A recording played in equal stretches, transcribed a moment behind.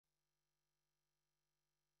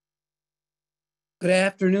Good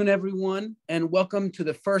afternoon, everyone, and welcome to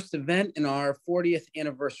the first event in our 40th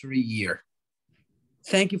anniversary year.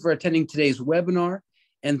 Thank you for attending today's webinar,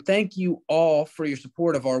 and thank you all for your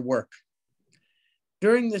support of our work.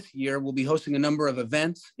 During this year, we'll be hosting a number of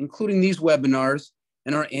events, including these webinars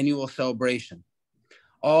and our annual celebration.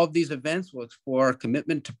 All of these events will explore our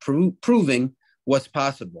commitment to proving what's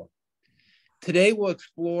possible. Today, we'll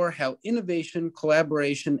explore how innovation,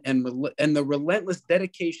 collaboration, and the relentless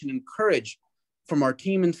dedication and courage from our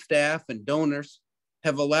team and staff and donors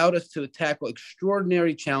have allowed us to tackle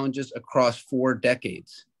extraordinary challenges across 4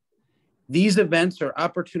 decades. These events are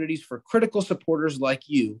opportunities for critical supporters like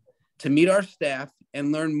you to meet our staff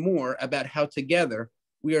and learn more about how together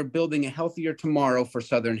we are building a healthier tomorrow for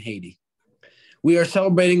Southern Haiti. We are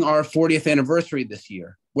celebrating our 40th anniversary this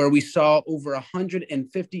year, where we saw over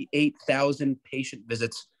 158,000 patient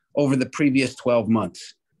visits over the previous 12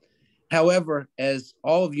 months. However, as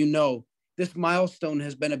all of you know, this milestone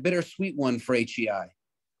has been a bittersweet one for HEI.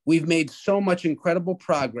 We've made so much incredible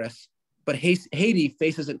progress, but Haiti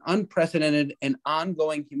faces an unprecedented and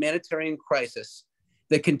ongoing humanitarian crisis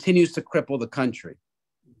that continues to cripple the country.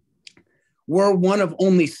 We're one of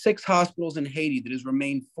only 6 hospitals in Haiti that has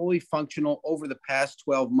remained fully functional over the past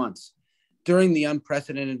 12 months during the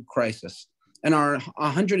unprecedented crisis. And our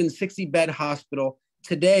 160-bed hospital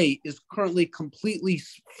today is currently completely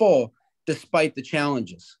full despite the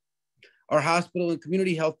challenges. Our hospital and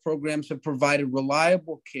community health programs have provided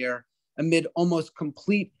reliable care amid almost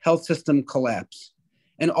complete health system collapse.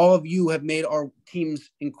 And all of you have made our team's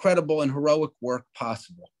incredible and heroic work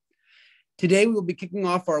possible. Today, we will be kicking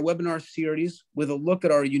off our webinar series with a look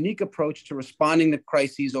at our unique approach to responding to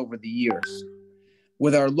crises over the years,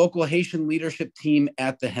 with our local Haitian leadership team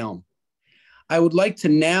at the helm. I would like to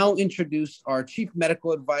now introduce our Chief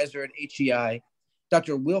Medical Advisor at HEI,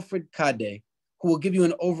 Dr. Wilfrid Cadet, who will give you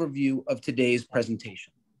an overview of today's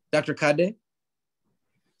presentation. Dr. Cadet?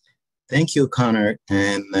 Thank you, Conor,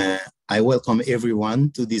 and I welcome everyone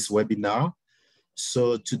to this webinar.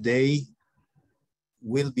 So today,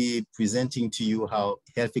 we'll be presenting to you how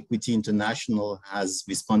Health Equity International has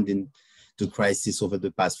responded to crisis over the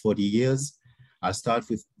past 40 years. I'll start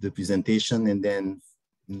with the presentation, and then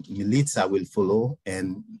Militza will follow,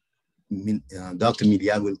 and Dr.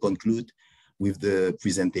 Miliane will conclude with the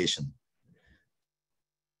presentation.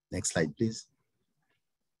 Next slide, please.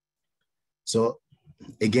 So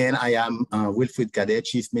again, I am Wilfrid Cadet,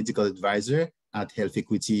 Chief Medical Advisor at Health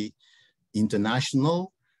Equity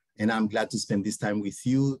International, and I'm glad to spend this time with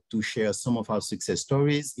you to share some of our success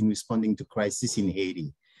stories in responding to crisis in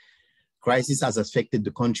Haiti. Crisis has affected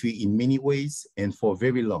the country in many ways and for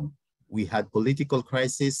very long. We had political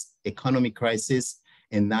crisis, economic crisis,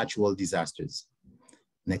 and natural disasters.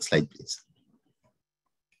 Next slide, please.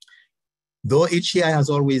 Though HEI has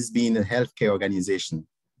always been a healthcare organization,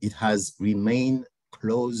 it has remained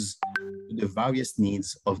close to the various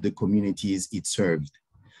needs of the communities it served.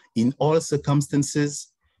 In all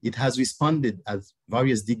circumstances, it has responded at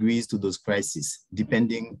various degrees to those crises,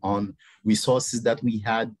 depending on resources that we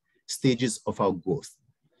had, stages of our growth.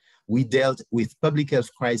 We dealt with public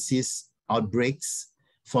health crisis outbreaks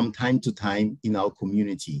from time to time in our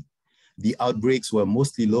community. The outbreaks were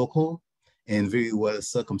mostly local and very well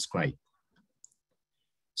circumscribed.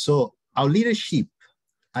 So our leadership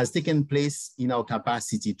has taken place in our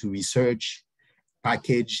capacity to research,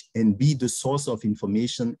 package, and be the source of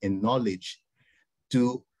information and knowledge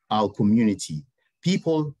to our community.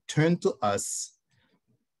 People turn to us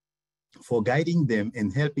for guiding them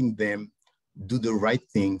and helping them do the right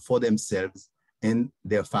thing for themselves and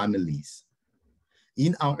their families.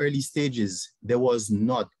 In our early stages, there was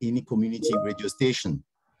not any community radio station,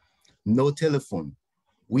 no telephone.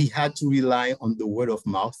 We had to rely on the word of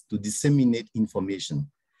mouth to disseminate information.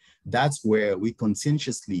 That's where we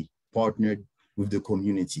conscientiously partnered with the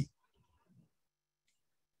community.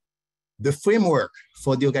 The framework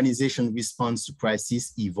for the organization response to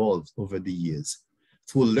crisis evolved over the years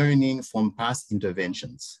through learning from past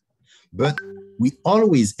interventions. But we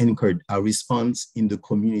always anchored our response in the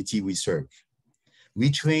community we serve.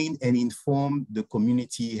 We trained and informed the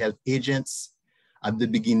community health agents. At the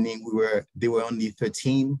beginning, they were only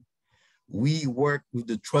 13. We worked with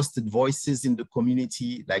the trusted voices in the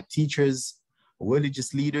community like teachers,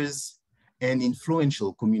 religious leaders, and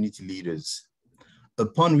influential community leaders.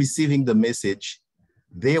 Upon receiving the message,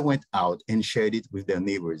 they went out and shared it with their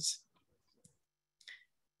neighbors.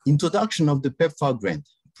 Introduction of the PEPFAR grant,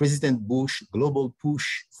 President Bush's global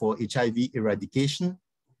push for HIV eradication,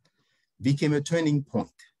 became a turning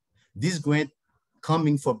point. This grant,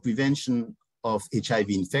 coming for prevention of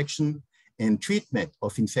HIV infection and treatment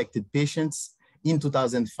of infected patients in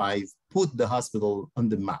 2005, put the hospital on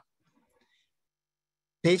the map.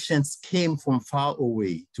 Patients came from far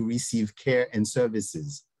away to receive care and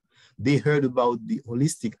services. They heard about the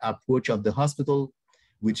holistic approach of the hospital,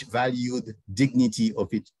 which valued dignity of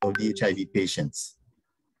the HIV patients.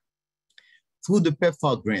 Through the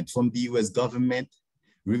PEPFAR grant from the US government,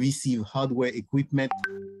 we received hardware equipment,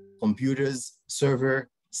 computers, server,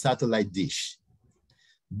 satellite dish.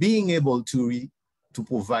 Being able to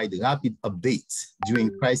provide rapid updates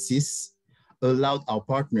during crisis allowed our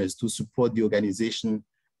partners to support the organization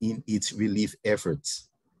in its relief efforts.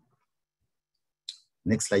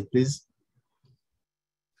 Next slide, please.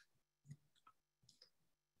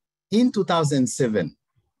 In 2007,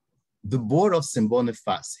 the board of St.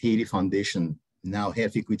 Boniface Haiti Foundation, now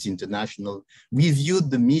Health Equity International, reviewed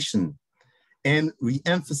the mission and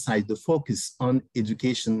re-emphasized the focus on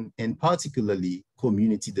education and particularly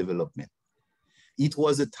community development. It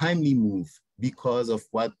was a timely move because of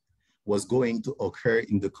what was going to occur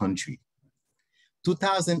in the country.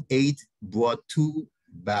 2008 brought two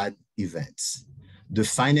bad events: the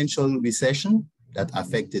financial recession that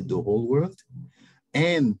affected the whole world,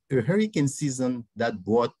 and a hurricane season that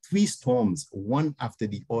brought three storms, one after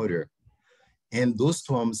the other. And those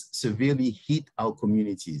storms severely hit our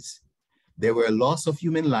communities. There were loss of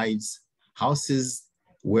human lives, houses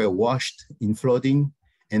were washed in flooding,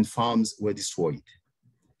 and farms were destroyed.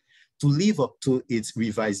 To live up to its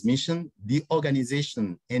revised mission, the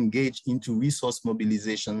organization engaged into resource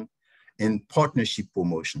mobilization and partnership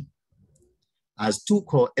promotion as two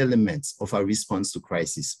core elements of our response to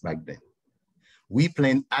crisis back then. We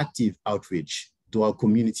planned active outreach to our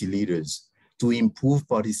community leaders to improve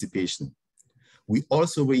participation. We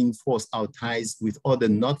also reinforced our ties with other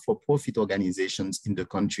not-for-profit organizations in the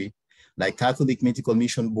country, like Catholic Medical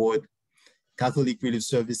Mission Board, Catholic Relief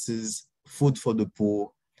Services, Food for the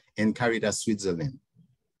Poor, and Caritas Switzerland.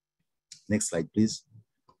 Next slide, please.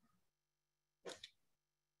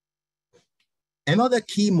 Another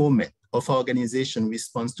key moment of our organization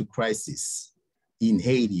response to crisis in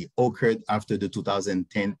Haiti occurred after the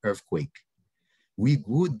 2010 earthquake. We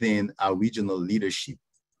grew then our regional leadership.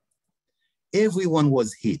 Everyone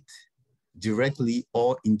was hit, directly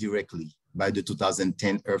or indirectly, by the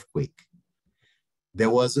 2010 earthquake. There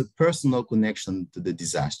was a personal connection to the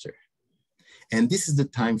disaster. And this is the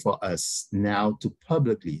time for us now to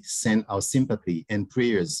publicly send our sympathy and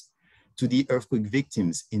prayers to the earthquake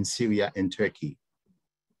victims in Syria and Turkey.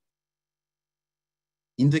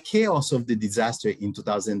 In the chaos of the disaster in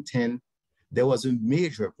 2010, there was a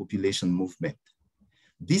major population movement.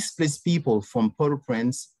 Displaced people from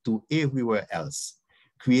Port-au-Prince to everywhere else,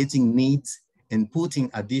 creating needs and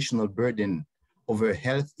putting additional burden over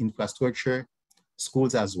health infrastructure,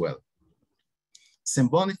 schools as well.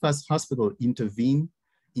 St. Boniface Hospital intervened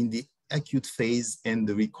in the acute phase and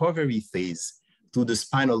the recovery phase through the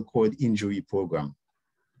spinal cord injury program.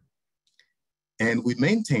 And we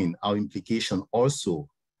maintain our implication also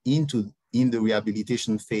in the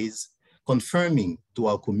rehabilitation phase, confirming to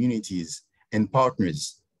our communities and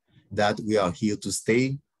partners that we are here to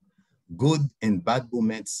stay. Good and bad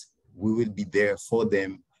moments, we will be there for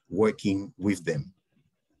them, working with them.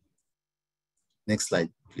 Next slide,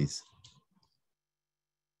 please.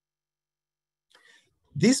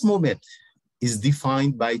 This moment is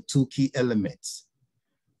defined by two key elements: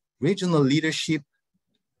 regional leadership,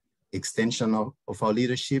 extension of our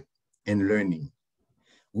leadership, and learning.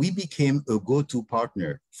 We became a go-to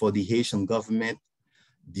partner for the Haitian government,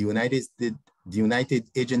 the United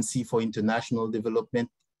Agency for International Development,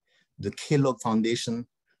 the Kellogg Foundation,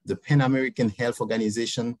 the Pan American Health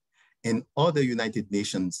Organization, and other United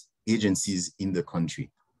Nations agencies in the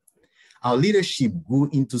country. Our leadership grew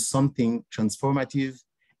into something transformative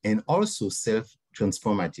and also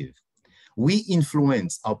self-transformative. We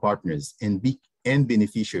influence our partners and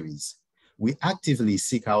beneficiaries. We actively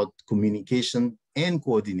seek out communication and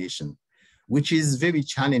coordination, which is very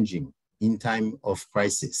challenging in time of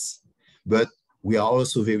crisis, but we are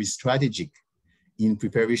also very strategic in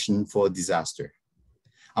preparation for disaster.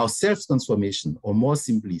 Our self-transformation, or more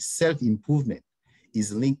simply, self-improvement,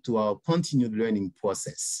 is linked to our continued learning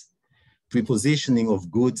process, prepositioning of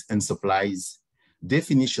goods and supplies,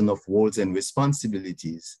 definition of roles and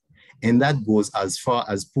responsibilities, and that goes as far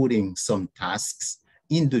as putting some tasks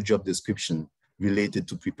in the job description related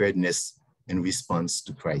to preparedness and response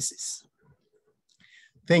to crisis.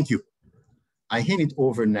 Thank you. I hand it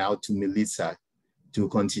over now to Militza to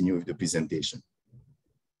continue with the presentation.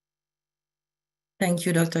 Thank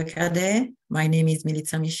you, Dr. Cadet. My name is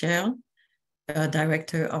Militza Michel,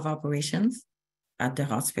 Director of Operations at the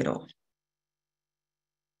hospital.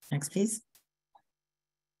 Next, please.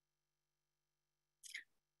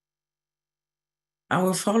 I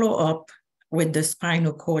will follow up with the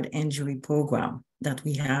spinal cord injury program that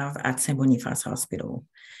we have at St. Boniface Hospital.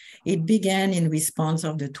 It began in response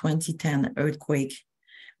of the 2010 earthquake,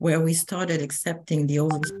 where we started accepting the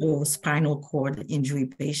overflow spinal cord injury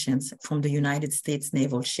patients from the United States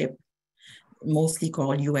naval ship, mostly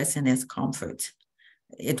called USNS Comfort.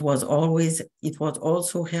 It was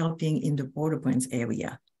also helping in the Port-au-Prince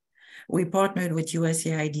area. We partnered with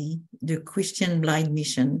USAID, the Christian Blind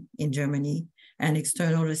Mission in Germany, and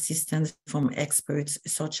external assistance from experts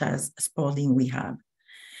such as Spalding Rehab.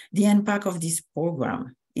 The impact of this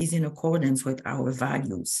program is in accordance with our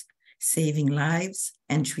values, saving lives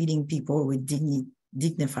and treating people with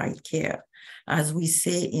dignified care. As we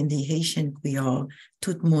say in the Haitian Creole,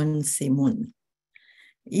 tout moun c'est moun.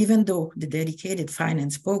 Even though the dedicated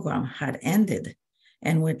finance program had ended,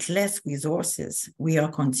 and with less resources, we are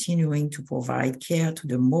continuing to provide care to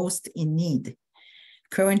the most in need.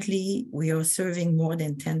 Currently, we are serving more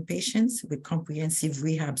than 10 patients with comprehensive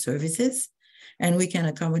rehab services, and we can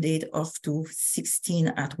accommodate up to 16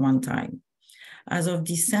 at one time. As of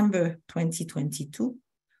December 2022,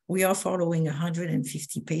 we are following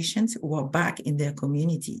 150 patients who are back in their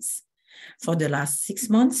communities. For the last 6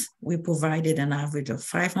 months, we provided an average of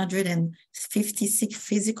 556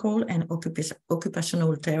 physical and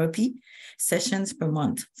occupational therapy sessions per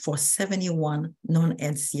month for 71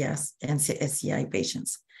 non-SCI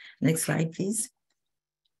patients. Next slide, please.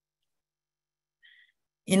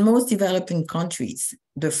 In most developing countries,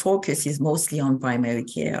 the focus is mostly on primary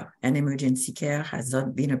care, and emergency care has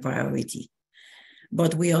not been a priority.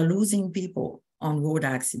 But we are losing people on road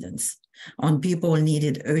accidents, on people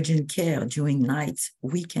needed urgent care during nights,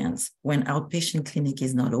 weekends, when outpatient clinic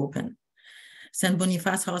is not open. St.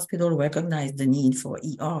 Boniface Hospital recognized the need for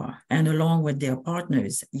ER, and along with their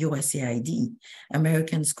partners, USAID,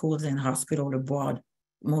 American Schools and Hospital Abroad,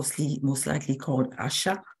 most likely called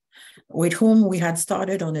ASHA, with whom we had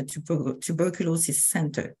started on a tuberculosis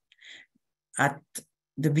center. At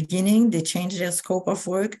the beginning, they changed their scope of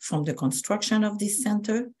work from the construction of this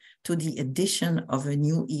center to the addition of a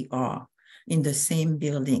new ER in the same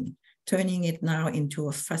building, turning it now into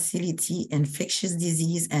a facility, infectious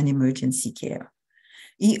disease and emergency care.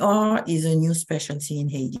 ER is a new specialty in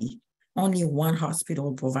Haiti. Only one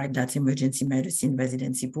hospital provides that emergency medicine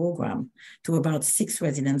residency program to about 6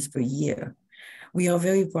 residents per year. We are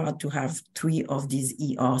very proud to have 3 of these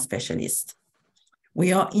ER specialists.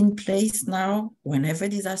 We are in place now whenever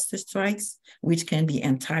disaster strikes, which can be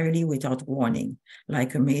entirely without warning,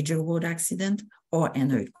 like a major road accident or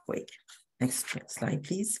an earthquake. Next slide,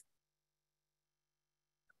 please.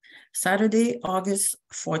 Saturday, August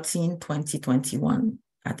 14, 2021,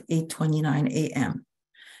 at 8:29 a.m.,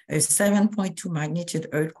 a 7.2 magnitude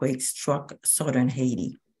earthquake struck southern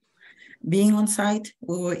Haiti. Being on site,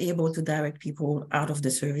 we were able to direct people out of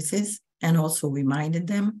the services and also reminded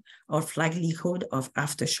them of likelihood of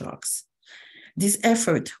aftershocks. This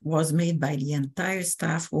effort was made by the entire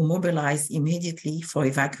staff who mobilized immediately for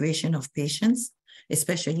evacuation of patients,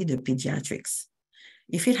 especially the pediatrics.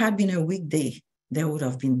 If it had been a weekday, there would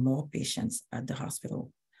have been more patients at the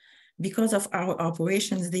hospital. Because of our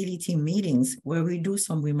operations daily team meetings, where we do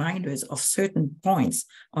some reminders of certain points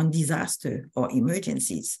on disaster or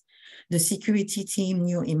emergencies, the security team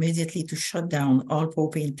knew immediately to shut down all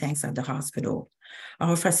propane tanks at the hospital.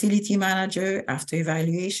 Our facility manager, after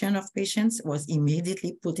evaluation of patients, was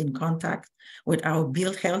immediately put in contact with our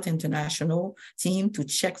Build Health International team to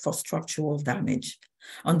check for structural damage.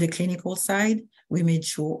 On the clinical side, we made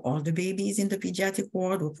sure all the babies in the pediatric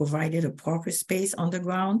ward were provided a proper space on the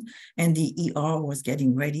ground, and the ER was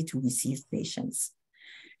getting ready to receive patients.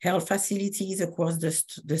 Health facilities across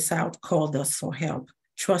the South called us for help,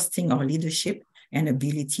 trusting our leadership and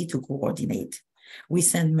ability to coordinate. We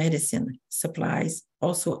send medicine, supplies,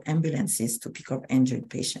 also ambulances to pick up injured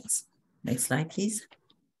patients. Next slide, please.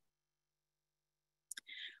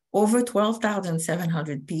 Over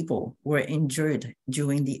 12,700 people were injured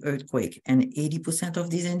during the earthquake, and 80% of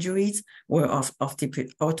these injuries were of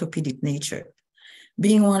orthopedic nature.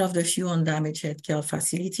 Being one of the few undamaged healthcare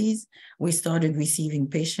facilities, we started receiving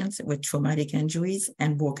patients with traumatic injuries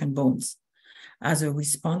and broken bones. As a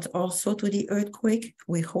response also to the earthquake,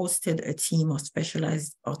 we hosted a team of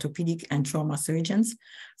specialized orthopedic and trauma surgeons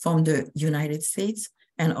from the United States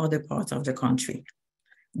and other parts of the country.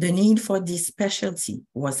 The need for this specialty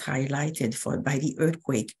was highlighted by the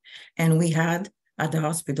earthquake, and we had at the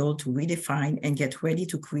hospital to redefine and get ready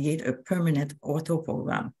to create a permanent ortho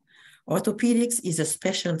program. Orthopedics is a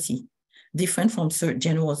specialty different from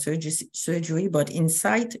general surgery, but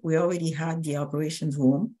inside we already had the operations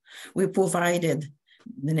room. We provided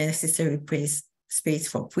the necessary space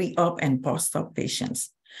for pre-op and post-op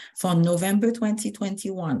patients. From November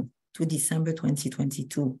 2021 to December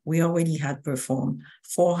 2022, we already had performed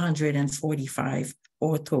 445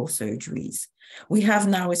 ortho surgeries. We have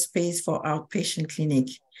now a space for outpatient clinic,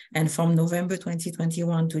 and from November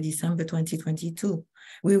 2021 to December 2022,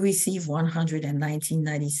 we received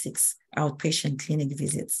 196 outpatient clinic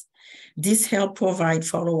visits. This helped provide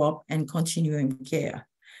follow-up and continuing care.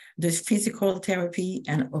 The physical therapy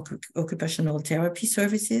and occupational therapy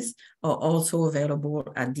services are also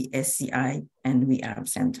available at the SCI and Rehab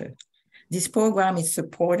Center. This program is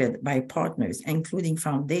supported by partners, including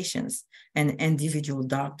foundations and individual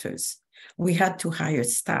doctors. We had to hire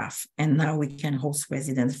staff, and now we can host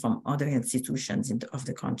residents from other institutions of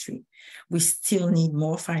the country. We still need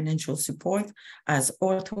more financial support as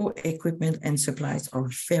ortho equipment and supplies are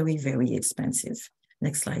very, very expensive.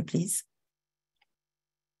 Next slide, please.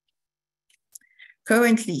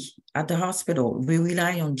 Currently, at the hospital, we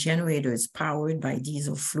rely on generators powered by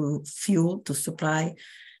diesel fuel to supply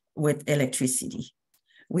with electricity.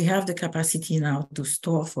 We have the capacity now to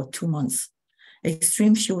store for 2 months.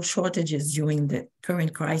 Extreme fuel shortages during the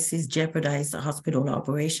current crisis jeopardize the hospital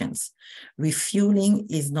operations. Refueling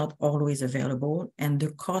is not always available, and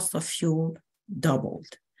the cost of fuel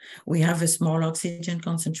doubled. We have a small oxygen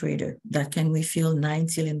concentrator that can refill 9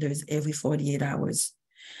 cylinders every 48 hours.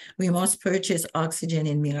 We must purchase oxygen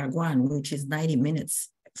in Miraguan, which is 90 minutes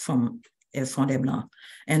from Fond-des-Blancs,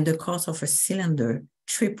 and the cost of a cylinder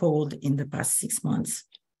tripled in the past 6 months.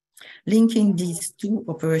 Linking these two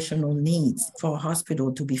operational needs for a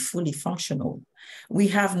hospital to be fully functional, we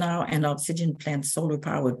have now an oxygen plant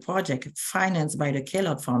solar-powered project financed by the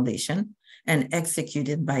Kellogg Foundation and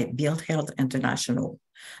executed by Build Health International.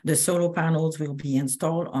 The solar panels will be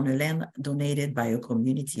installed on a land donated by a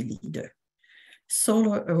community leader.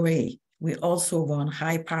 Solar array will also run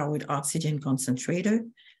high-powered oxygen concentrator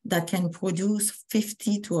that can produce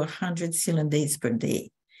 50 to 100 cylinders per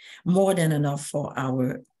day, more than enough for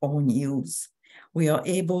our own use. We will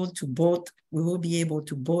be able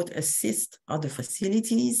to both assist other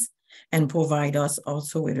facilities and provide us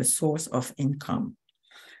also with a source of income.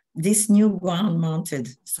 This new ground-mounted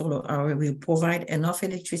solar array will provide enough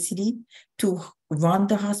electricity to run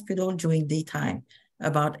the hospital during daytime,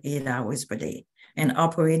 about 8 hours per day, and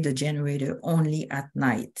operate the generator only at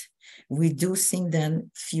night, reducing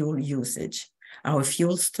then fuel usage. Our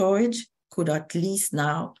fuel storage could at least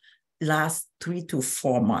now last 3 to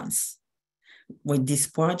 4 months. With this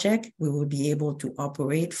project, we will be able to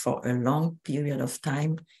operate for a long period of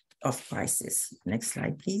time of crisis. Next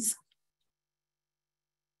slide, please.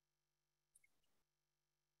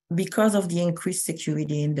 Because of the increased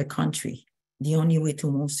security in the country, the only way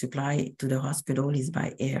to move supply to the hospital is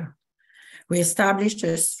by air. We established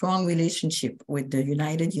a strong relationship with the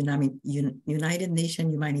United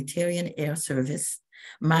Nations Humanitarian Air Service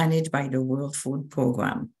managed by the World Food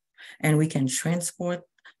Program, and we can transport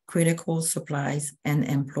critical supplies and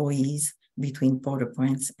employees between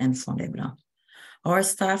Port-au-Prince and Fond-des-Blancs. Our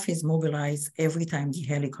staff is mobilized every time the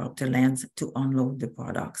helicopter lands to unload the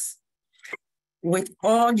products. With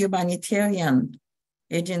all humanitarian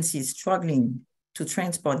agencies struggling to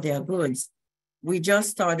transport their goods, we just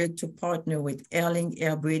started to partner with Airlink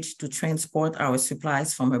Airbridge to transport our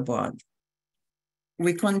supplies from abroad.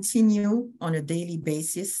 We continue on a daily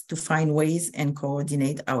basis to find ways and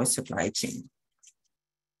coordinate our supply chain.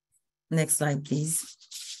 Next slide, please.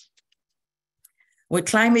 With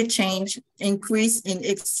climate change, increase in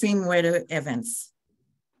extreme weather events,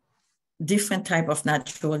 different type of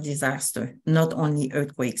natural disaster, not only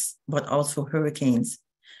earthquakes, but also hurricanes.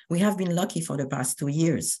 We have been lucky for the past 2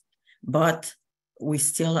 years, but we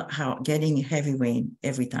still are getting heavy rain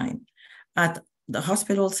every time. At the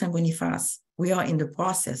Hospital St. Boniface, we are in the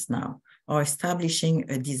process now of establishing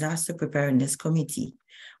a disaster preparedness committee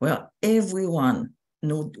where everyone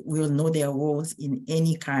will know their roles in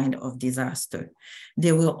any kind of disaster.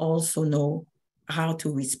 They will also know how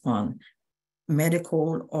to respond,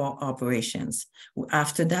 medical or operations.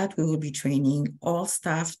 After that, we will be training all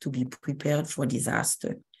staff to be prepared for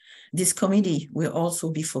disaster. This committee will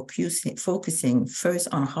also be focusing first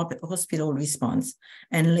on hospital response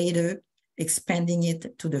and later expanding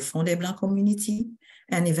it to the Fond-des-Blancs community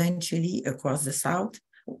and eventually across the South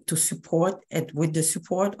to support it with the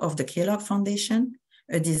support of the Kellogg Foundation.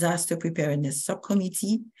 A disaster preparedness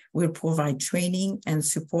subcommittee will provide training and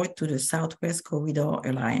support to the Southwest Corridor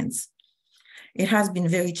Alliance. It has been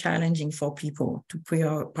very challenging for people to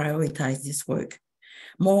prioritize this work.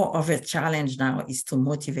 More of a challenge now is to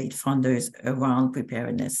motivate funders around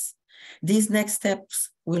preparedness. These next steps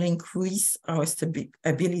will increase our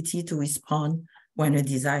ability to respond when a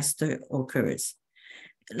disaster occurs.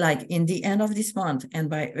 like in the end of this month and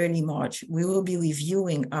by early March, we will be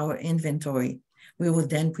reviewing our inventory. We will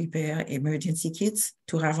then prepare emergency kits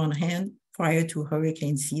to have on hand prior to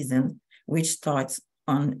hurricane season, which starts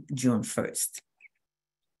on June 1st.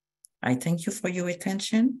 I thank you for your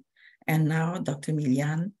attention. And now Dr.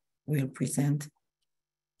 Miliane will present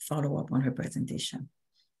follow-up on her presentation.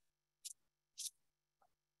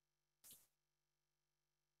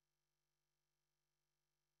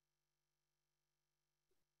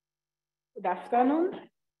 Good afternoon.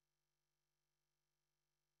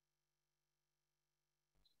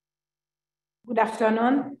 Good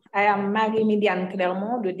afternoon. I am Miliane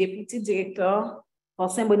Clermont, the Deputy Director for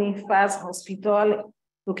St. Boniface Hospital,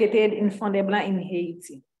 located in Fond-des-Blancs in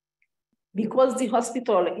Haiti. Because the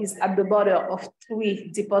hospital is at the border of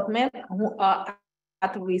 3 departments who are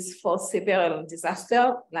at risk for several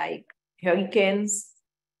disasters like hurricanes,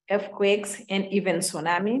 earthquakes, and even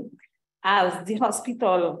tsunami, as the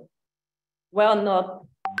hospital were not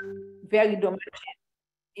very dominant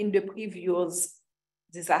in the previous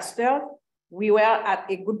disaster, we were at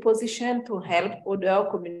a good position to help other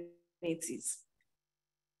communities.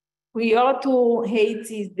 Prior to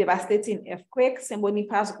Haiti's devastating earthquake, St.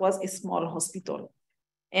 Boniface was a small hospital.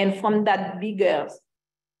 And from that bigger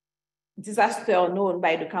disaster known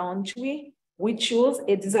by the country, we chose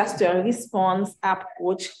a disaster response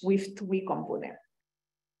approach with 3 components.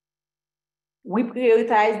 We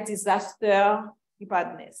prioritize disaster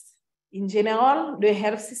preparedness. In general, the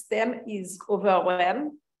health system is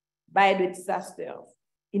overwhelmed by the disasters.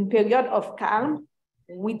 In period of calm,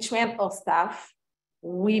 we train our staff,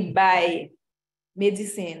 we buy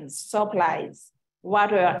medicines, supplies,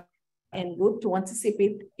 water, and food to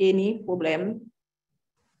anticipate any problem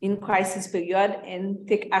in crisis period and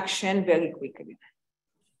take action very quickly.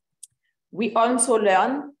 We also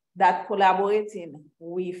learn that collaborating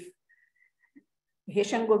with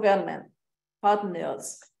Haitian government,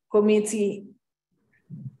 partners, community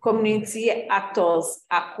actors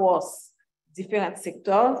across different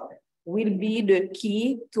sectors will be the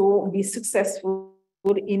key to be successful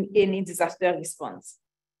in any disaster response.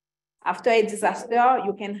 After a disaster,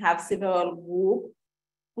 you can have several groups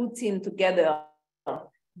putting together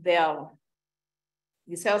their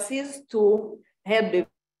resources to help the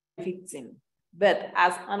victim. But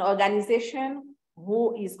as an organization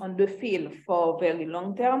who is on the field for very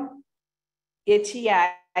long term,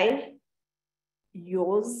 HEI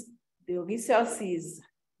use the resources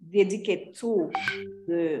dedicated to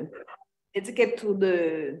the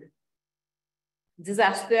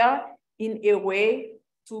disaster in a way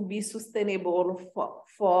to be sustainable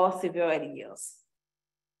for several years.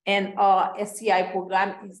 And our SCI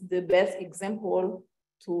program is the best example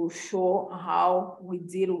to show how we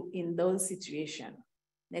deal in those situations.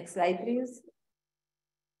 Next slide, please.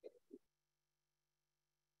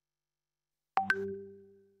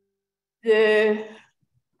 The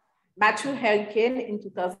Matthew hurricane in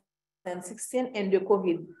 2016 and the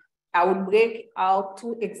COVID outbreak are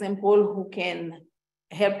 2 examples who can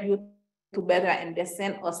help you to better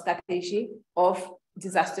understand our strategy of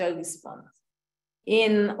disaster response.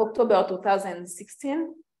 In October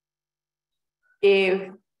 2016,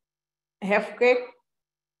 a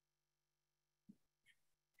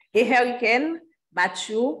hurricane,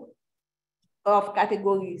 Matthew, of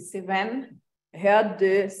category 7, hit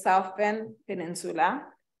the southern peninsula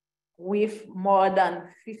with more than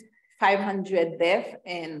 500 deaths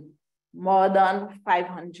and more than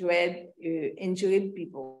 500 injured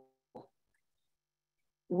people.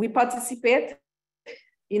 We participate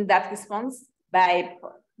in that response by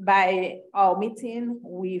our meeting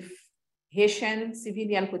with Haitian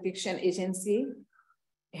Civilian Protection Agency,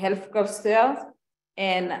 health clusters,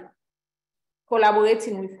 and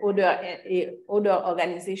collaborating with other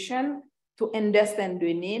organizations to understand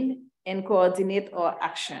the need and coordinate our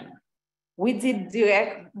action. We did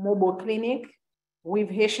direct mobile clinic with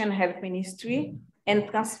Haitian Health Ministry and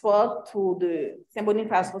transport to the St.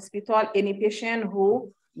 Boniface Hospital any patient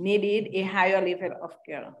who needed a higher level of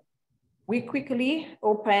care. We quickly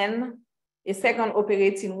opened a second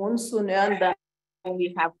operating room sooner than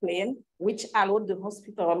we have planned, which allowed the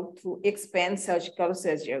hospital to expand surgical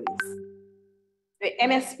surgeries. The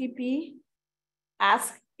MSPP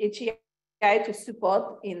asked HEI to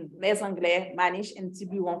support in Les Anglais managed and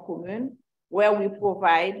Tiburon Commune, where we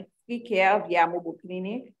provide free care via mobile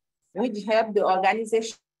clinic, which help the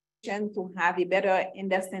organization to have a better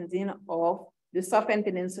understanding of the Southern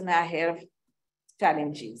Peninsula health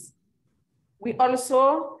challenges. We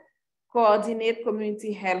also coordinate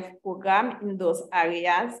community health programs in those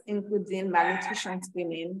areas, including malnutrition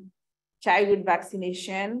screening, childhood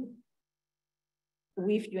vaccination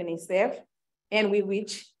with UNICEF, and we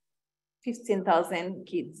reach 15,000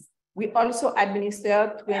 kids. We also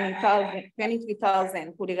administered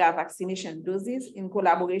 23,000 cholera vaccination doses in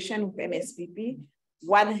collaboration with MSPP,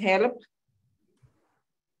 what helped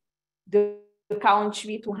the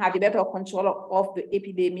country to have a better control of the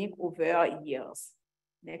epidemic over years.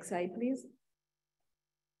 Next slide, please.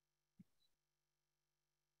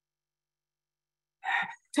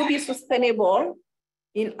 To be sustainable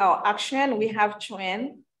in our action, we have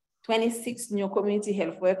trained 26 new community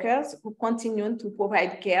health workers who continue to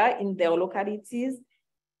provide care in their localities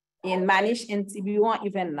and manage NTB1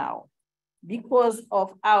 even now. Because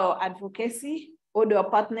of our advocacy, other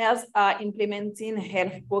partners are implementing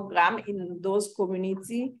health programs in those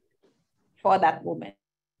communities for that moment.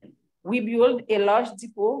 We built a large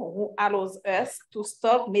depot who allows us to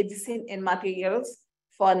stock medicine and materials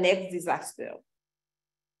for next disaster.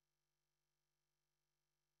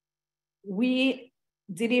 We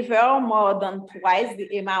deliver more than twice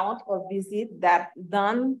the amount of visits that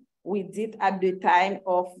we did at the time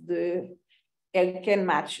of the Hurricane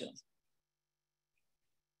Matthew.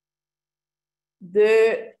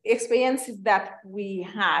 The experiences that we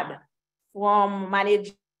had from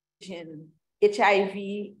managing HIV,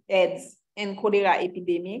 AIDS, and cholera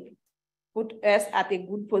epidemic put us at a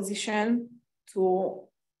good position to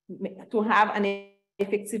have an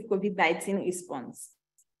effective COVID-19 response.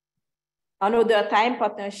 Another time,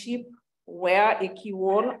 partnership were a key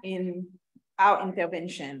role in our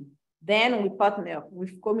intervention. Then we partner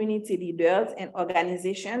with community leaders and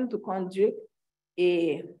organizations to conduct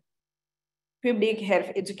a public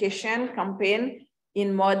health education campaign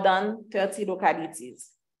in more than 30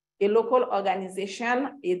 localities. A local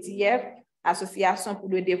organization, ADF, Association pour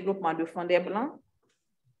le Développement de Fondé Blanc,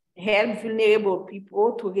 help vulnerable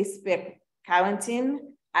people to respect quarantine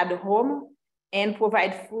at home and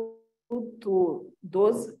provide food to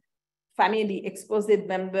those family exposed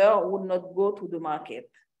members who would not go to the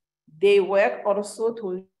market. They work also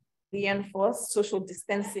to reinforce social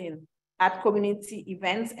distancing at community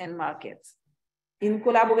events and markets. In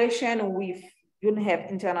collaboration with UNHEF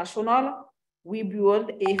International, we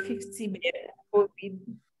built a 50-bed COVID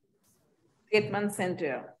treatment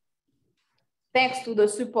center. Thanks to the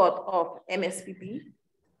support of MSPP,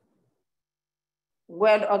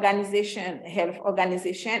 World Organization, Health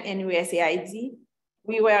Organization, and USAID,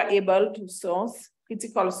 we were able to source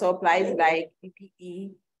critical supplies like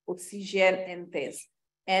PPE, oxygen, and tests.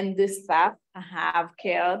 And the staff have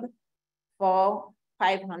cared for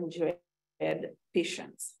 500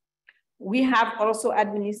 patients. We have also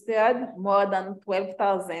administered more than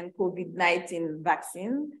 12,000 COVID-19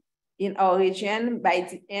 vaccines in our region by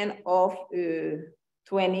the end of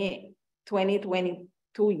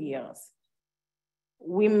 2022 years.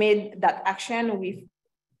 We made that action with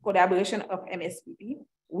collaboration of MSPP,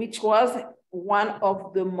 which was one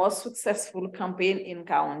of the most successful campaigns in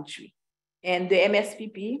country. And the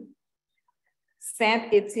MSPP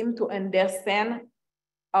sent a team to understand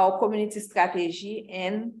our community strategy,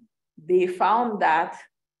 and they found that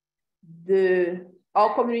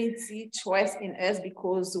our community trusts in us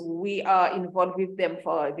because we are involved with them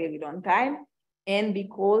for a very long time, and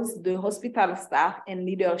because the hospital staff and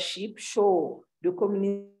leadership show the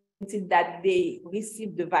community that they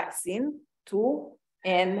received the vaccine too,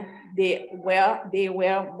 and they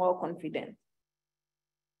were more confident.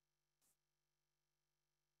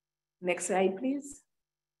 Next slide, please.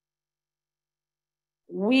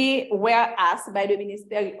 We were asked by the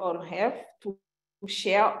Ministry of Health to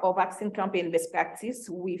share our vaccine campaign best practice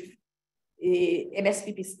with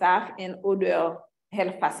MSPP staff and other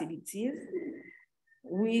health facilities.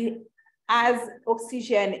 As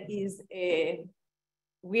oxygen is a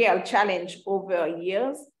real challenge over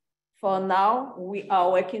years, for now, we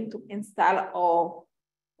are working to install our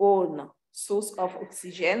own source of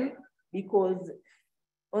oxygen because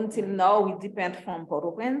until now, we depend from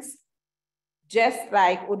Port-au-Prince. Just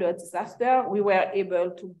like other disasters, we were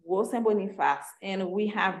able to grow St. Boniface, and we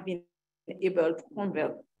have been able to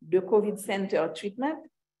convert the COVID center treatment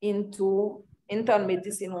into internal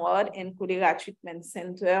medicine ward and cholera treatment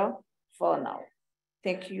center for now.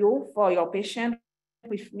 Thank you for your patience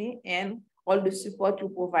with me and all the support you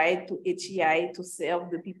provide to HEI to serve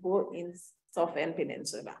the people in Southern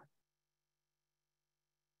Peninsula.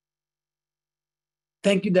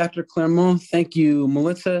 Thank you, Dr. Clermont. Thank you,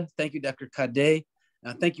 Militza. Thank you, Dr. Cadet.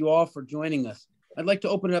 Thank you all for joining us. I'd like to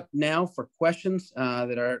open it up now for questions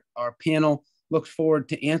that our panel looks forward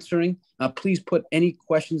to answering. Please put any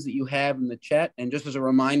questions that you have in the chat. And just as a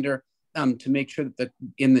reminder, to make sure that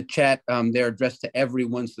in the chat, they're addressed to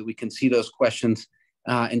everyone so that we can see those questions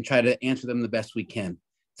and try to answer them the best we can.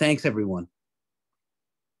 Thanks, everyone.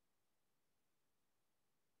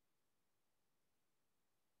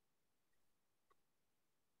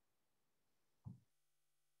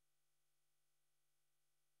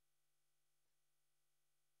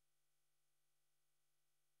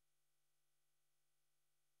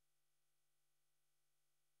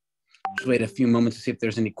 Just wait a few moments to see if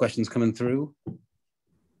there's any questions coming through.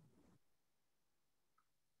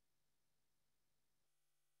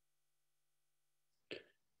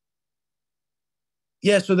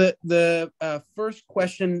 Yeah, so the first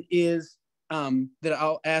question is that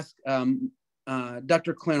I'll ask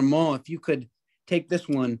Dr. Clermont, if you could take this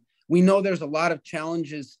one. We know there's a lot of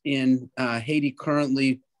challenges in Haiti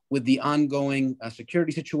currently with the ongoing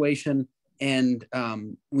security situation, and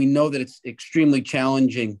we know that it's extremely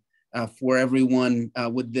challenging for everyone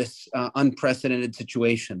with this unprecedented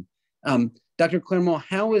situation. Dr. Clermont,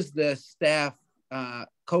 how is the staff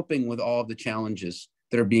coping with all of the challenges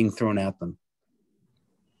that are being thrown at them?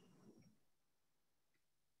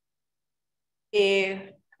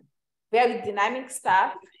 A very dynamic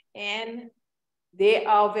staff, and they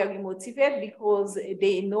are very motivated because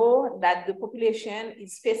they know that the population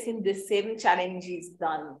is facing the same challenges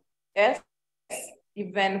than us,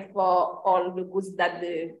 even for all the goods that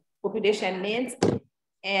the population needs.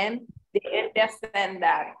 And they understand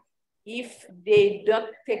that if they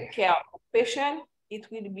don't take care of the patient, it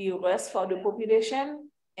will be worse for the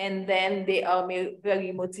population. And then they are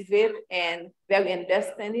very motivated and very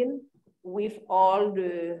understanding with all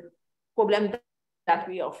the problems that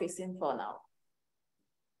we are facing for now.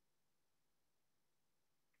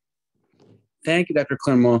 Thank you, Dr.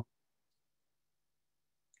 Clermont.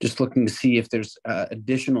 Just looking to see if there's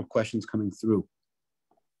additional questions coming through.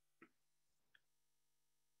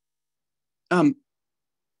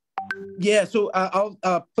 Yeah, so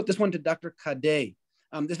I'll put this one to Dr. Cadet.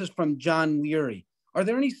 This is from John Leary. Are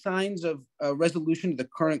there any signs of resolution to the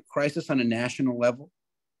current crisis on a national level?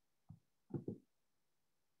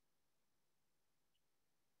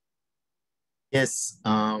 Yes,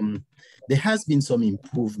 there has been some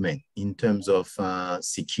improvement in terms of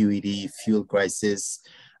security, fuel crisis.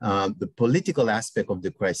 The political aspect of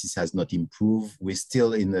the crisis has not improved. We're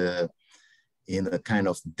still in a kind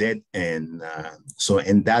of dead end.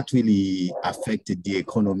 And that really affected the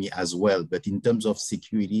economy as well. But in terms of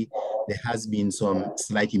security, there has been some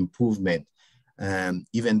slight improvement,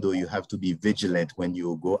 even though you have to be vigilant when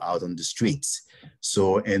you go out on the streets.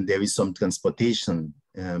 And there is some transportation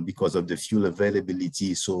because of the fuel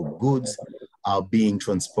availability. So goods are being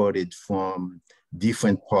transported from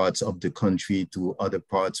different parts of the country to other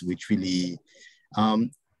parts, which really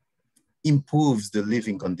improves the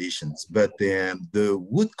living conditions. But the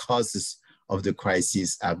root causes of the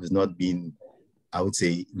crisis have not been, I would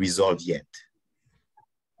say, resolved yet.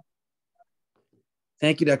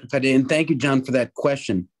 Thank you, Dr. Cadet, and thank you, John, for that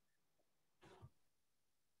question.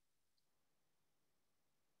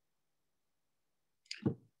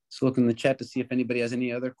 Let's look in the chat to see if anybody has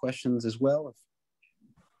any other questions as well.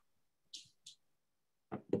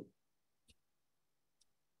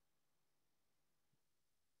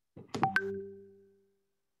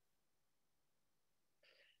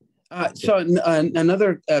 So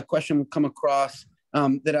another question will come across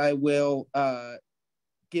that I will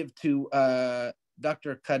give to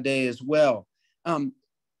Dr. Cadet as well.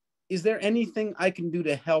 Is there anything I can do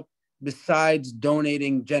to help besides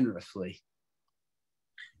donating generously?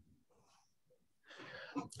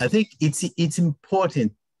 I think it's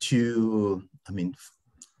important to,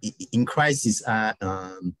 in crisis,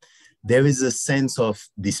 there is a sense of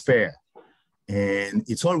despair. And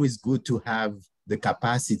it's always good to have the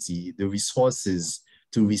capacity, the resources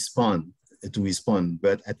to respond.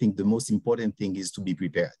 But I think the most important thing is to be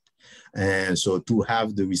prepared. And so to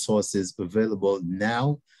have the resources available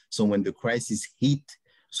now, so when the crisis hit,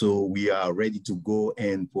 so we are ready to go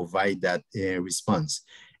and provide that response.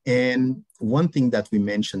 And one thing that we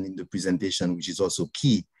mentioned in the presentation, which is also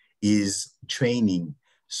key, is training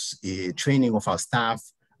of our staff,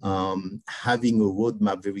 having a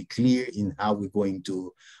roadmap very clear in how we're going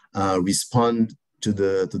to respond to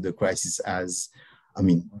the crisis. As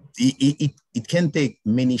it can take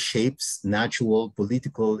many shapes: natural,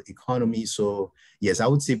 political, economy. So yes, I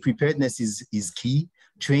would say preparedness is key.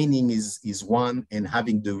 Training is one, and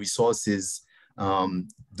having the resources,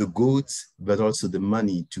 the goods, but also the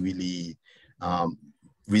money to really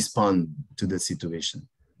respond to the situation.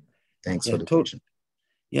 Thanks for the question.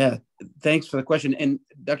 Yeah, thanks for the question. And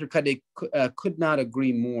Dr. Cadet could not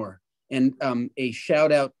agree more. And a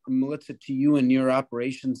shout out, Militza, to you and your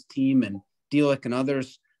operations team and Dilek and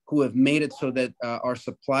others who have made it so that our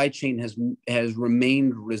supply chain has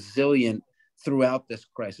remained resilient throughout this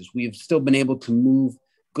crisis. We've still been able to move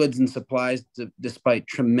goods and supplies despite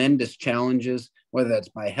tremendous challenges, whether that's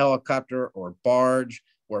by helicopter or barge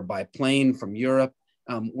or by plane from Europe.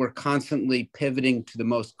 We're constantly pivoting to the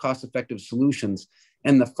most cost-effective solutions.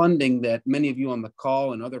 And the funding that many of you on the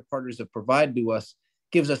call and other partners have provided to us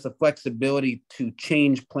gives us the flexibility to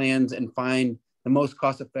change plans and find the most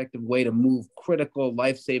cost-effective way to move critical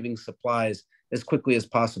life-saving supplies as quickly as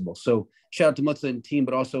possible. So shout out to Militza and team,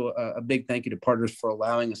 but also a big thank you to partners for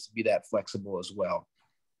allowing us to be that flexible as well.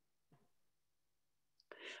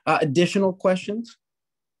 Additional questions?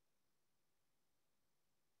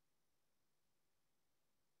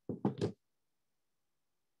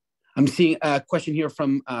 I'm seeing a question here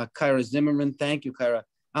from Kyra Zimmerman. Thank you, Kyra.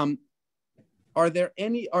 Are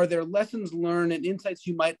there lessons learned and insights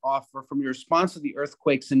you might offer from your response to the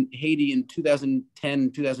earthquakes in Haiti in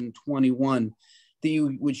 2010, 2021 that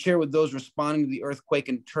you would share with those responding to the earthquake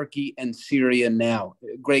in Turkey and Syria now?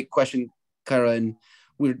 Great question, Kyra, and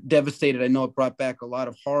we're devastated. I know it brought back a lot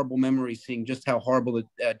of horrible memories, seeing just how horrible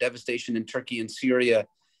the devastation in Turkey and Syria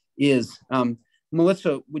is.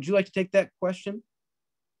 Militza, would you like to take that question?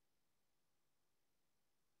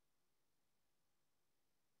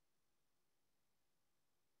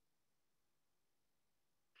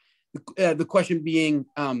 The question being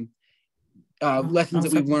lessons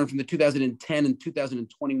that we've learned from the 2010 and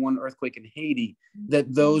 2021 earthquake in Haiti,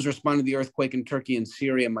 that those responding to the earthquake in Turkey and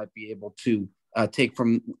Syria might be able to take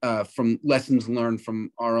from lessons learned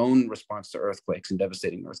from our own response to earthquakes and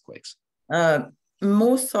devastating earthquakes.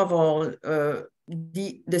 Most of all,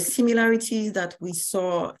 the similarities that we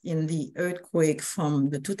saw in the earthquake from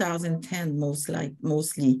the 2010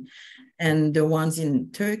 mostly, and the ones in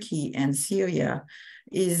Turkey and Syria,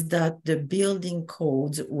 is that the building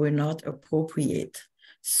codes were not appropriate.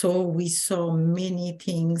 So we saw many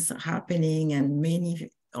things happening and many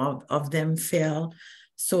of them fell.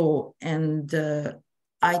 So, and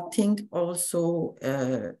I think also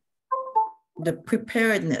the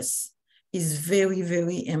preparedness is very,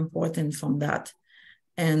 very important from that.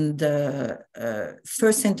 And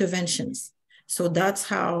first interventions. So that's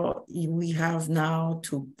how we have now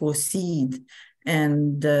to proceed.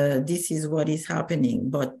 And this is what is happening.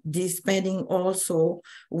 But depending also,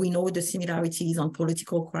 we know the similarities on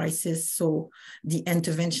political crisis. So the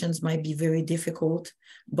interventions might be very difficult,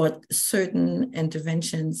 but certain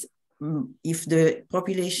interventions, if the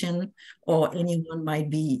population or anyone might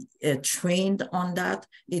be trained on that,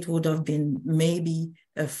 it would have been maybe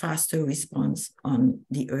a faster response on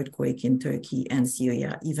the earthquake in Turkey and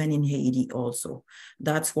Syria, even in Haiti also.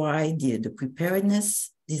 That's why the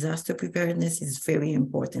preparedness, disaster preparedness is very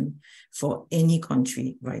important for any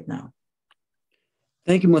country right now.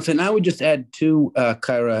 Thank you, Militza. And I would just add to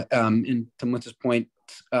Kyra, and to Militza's point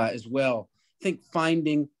as well, I think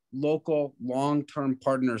finding local long-term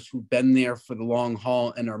partners who've been there for the long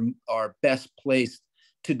haul and are best placed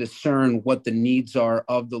to discern what the needs are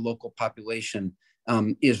of the local population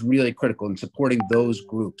is really critical in supporting those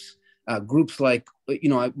groups. Groups like,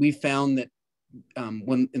 we found that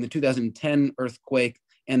when in the 2010 earthquake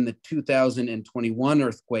and the 2021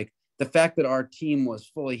 earthquake, the fact that our team was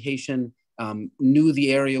fully Haitian, knew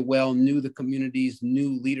the area well, knew the communities,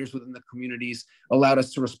 knew leaders within the communities, allowed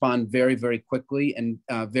us to respond very, very quickly and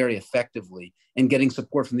very effectively, and getting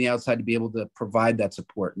support from the outside to be able to provide that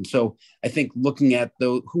support. And so I think looking at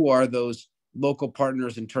who are those local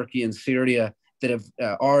partners in Turkey and Syria that have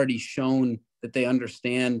already shown that they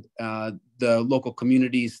understand the local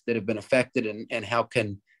communities that have been affected, and how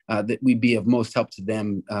can that we be of most help to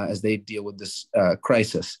them as they deal with this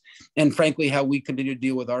crisis. And frankly, how we continue to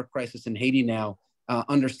deal with our crisis in Haiti now,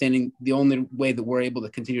 understanding the only way that we're able to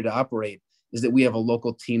continue to operate is that we have a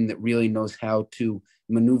local team that really knows how to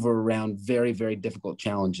maneuver around very, very difficult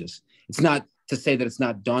challenges. It's not to say that it's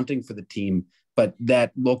not daunting for the team, but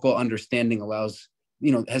that local understanding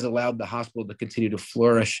has allowed the hospital to continue to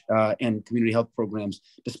flourish and community health programs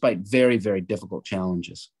despite very, very difficult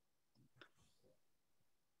challenges.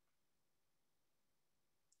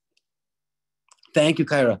 Thank you,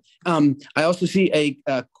 Kyra. I also see a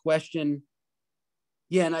question.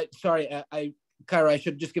 Yeah, and Kyra, I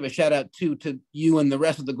should just give a shout out to you and the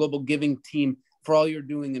rest of the Global Giving team for all you're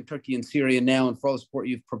doing in Turkey and Syria now, and for all the support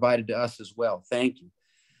you've provided to us as well. Thank you.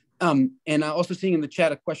 And I'm also seeing in the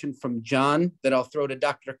chat a question from John that I'll throw to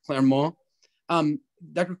Dr. Clermont.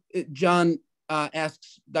 John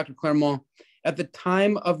asks Dr. Clermont, at the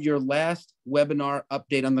time of your last webinar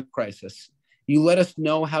update on the crisis, you let us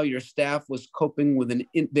know how your staff was coping with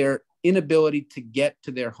their inability to get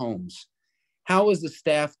to their homes. How is the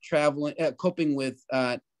staff coping with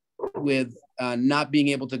not being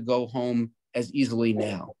able to go home as easily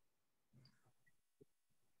now?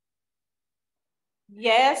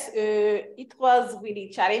 Yes, it was really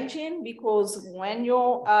challenging, because when you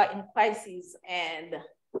are in crisis and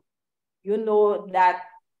you know that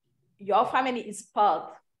your family is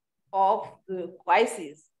part of the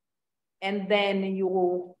crisis, and then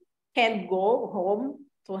you can't go home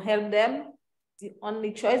to help them, the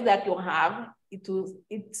only choice that you have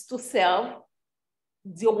is to serve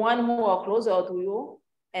the one who are closer to you,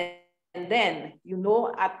 and then, you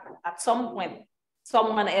know, at some point,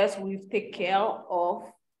 someone else will take care of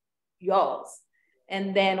yours.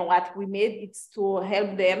 And then what we made is to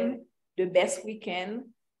help them the best we can,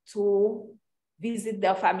 to visit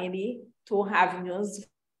their family, to have news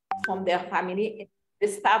from their family. The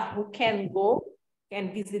staff who can go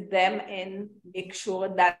can visit them and make sure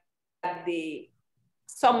that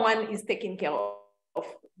someone is taking care of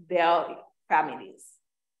their families.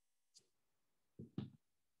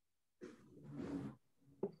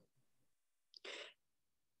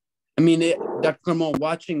 I mean, Dr. Clermont,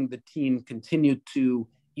 watching the team continue to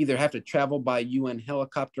either have to travel by UN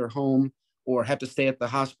helicopter home or have to stay at the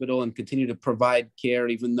hospital and continue to provide care,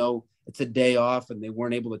 even though it's a day off and they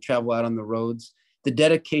weren't able to travel out on the roads. The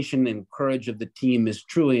dedication and courage of the team is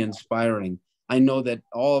truly inspiring. I know that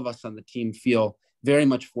all of us on the team feel very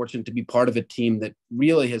much fortunate to be part of a team that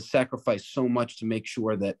really has sacrificed so much to make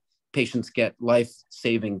sure that patients get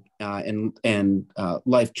life-saving and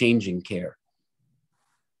life-changing care.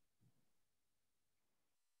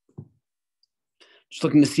 Just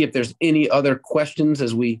looking to see if there's any other questions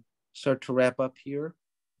as we start to wrap up here.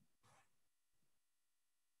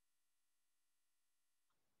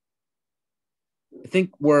 I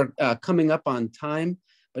think we're coming up on time,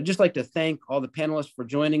 but I'd just like to thank all the panelists for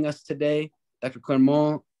joining us today. Dr.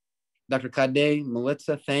 Clermont, Dr. Cadet,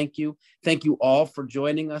 Militza, thank you. Thank you all for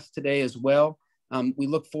joining us today as well. We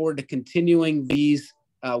look forward to continuing these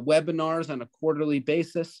webinars on a quarterly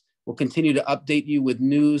basis. We'll continue to update you with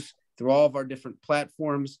news through all of our different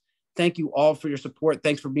platforms. Thank you all for your support.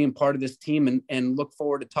 Thanks for being part of this team, and look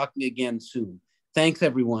forward to talking again soon. Thanks,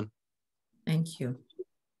 everyone. Thank you.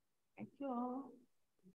 Thank you all.